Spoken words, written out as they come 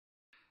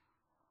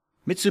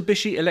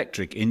Mitsubishi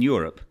Electric in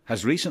Europe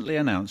has recently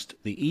announced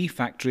the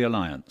e-Factory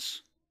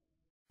Alliance.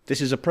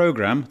 This is a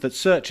program that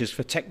searches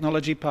for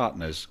technology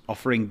partners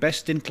offering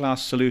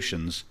best-in-class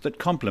solutions that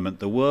complement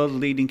the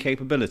world-leading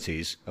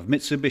capabilities of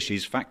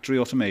Mitsubishi's factory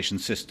automation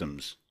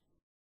systems.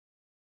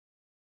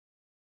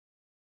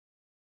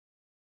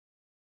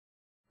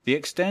 The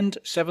Extend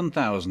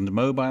 7000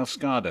 mobile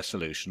SCADA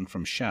solution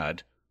from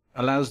SHAD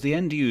allows the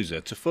end user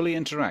to fully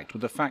interact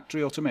with a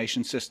factory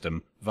automation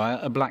system via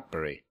a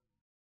Blackberry.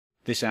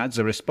 This adds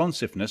a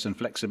responsiveness and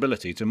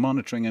flexibility to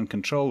monitoring and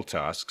control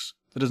tasks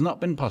that has not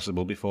been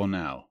possible before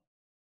now.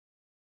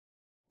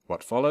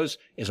 What follows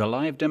is a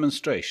live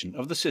demonstration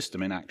of the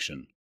system in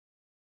action.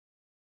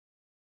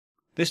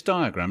 This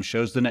diagram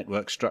shows the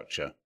network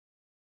structure.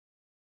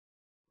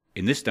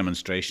 In this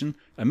demonstration,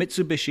 a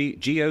Mitsubishi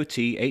GOT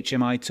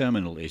HMI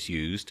terminal is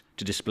used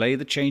to display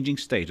the changing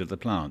state of the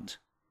plant.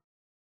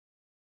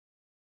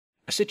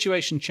 A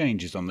situation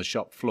changes on the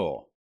shop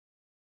floor.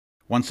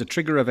 Once a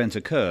trigger event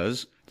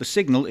occurs, the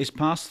signal is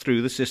passed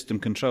through the system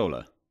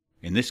controller,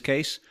 in this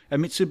case a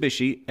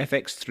Mitsubishi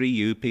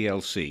FX3U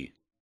PLC.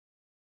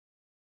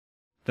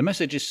 The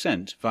message is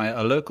sent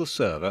via a local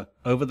server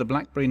over the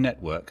Blackberry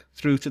network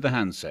through to the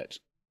handset.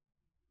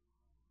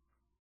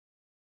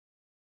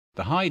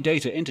 The high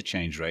data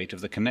interchange rate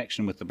of the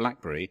connection with the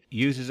Blackberry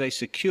uses a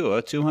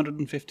secure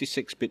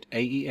 256-bit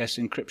AES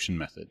encryption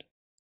method.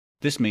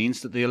 This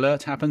means that the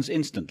alert happens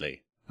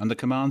instantly and the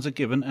commands are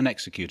given and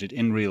executed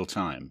in real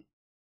time.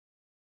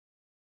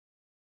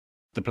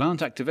 The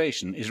plant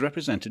activation is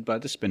represented by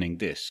the spinning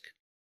disk.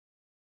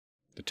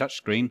 The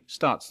touchscreen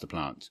starts the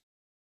plant.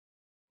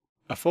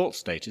 A fault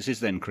status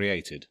is then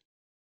created.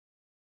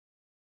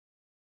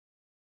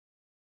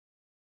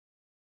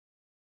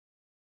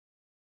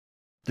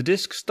 The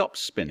disk stops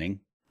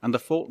spinning and the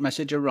fault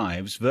message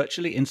arrives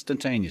virtually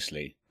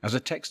instantaneously as a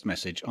text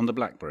message on the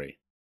Blackberry.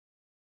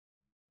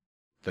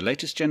 The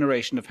latest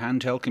generation of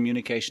handheld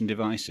communication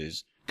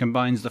devices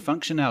combines the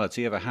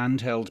functionality of a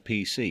handheld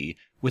PC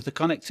with the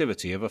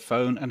connectivity of a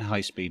phone and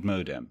high-speed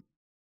modem.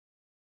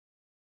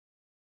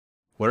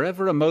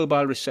 Wherever a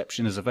mobile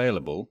reception is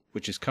available,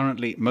 which is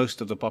currently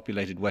most of the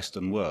populated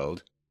Western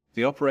world,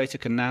 the operator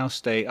can now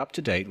stay up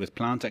to date with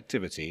plant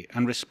activity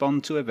and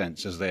respond to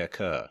events as they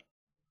occur.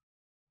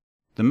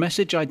 The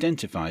message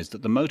identifies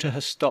that the motor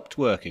has stopped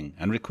working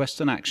and requests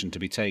an action to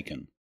be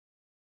taken.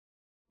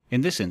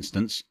 In this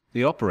instance,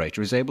 the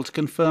operator is able to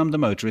confirm the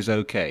motor is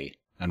OK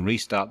and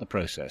restart the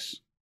process.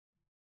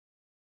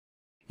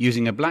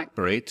 Using a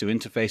Blackberry to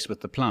interface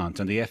with the plant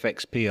and the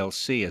FX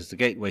PLC as the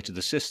gateway to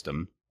the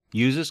system,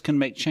 users can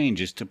make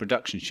changes to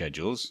production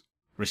schedules,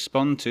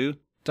 respond to,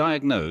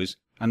 diagnose,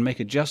 and make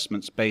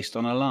adjustments based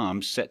on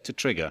alarms set to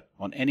trigger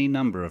on any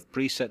number of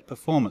preset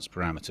performance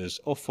parameters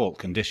or fault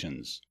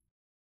conditions.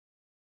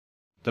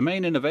 The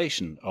main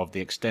innovation of the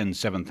Extend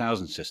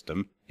 7000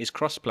 system is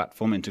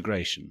cross-platform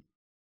integration.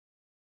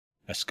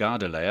 A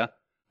SCADA layer,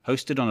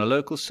 hosted on a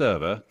local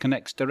server,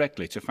 connects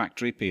directly to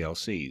factory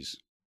PLCs.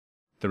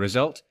 The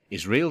result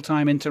is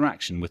real-time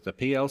interaction with the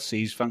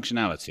PLC's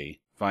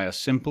functionality via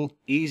simple,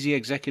 easy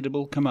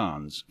executable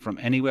commands from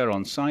anywhere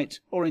on site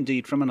or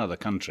indeed from another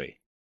country.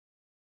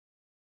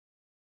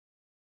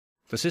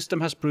 The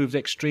system has proved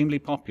extremely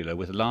popular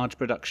with large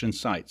production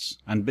sites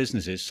and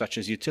businesses such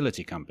as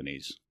utility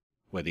companies,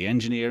 where the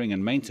engineering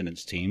and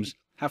maintenance teams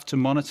have to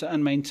monitor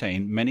and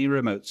maintain many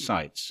remote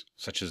sites,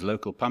 such as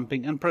local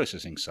pumping and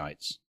processing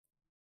sites.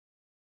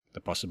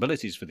 The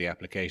possibilities for the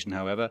application,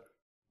 however,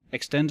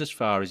 extend as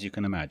far as you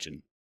can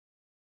imagine.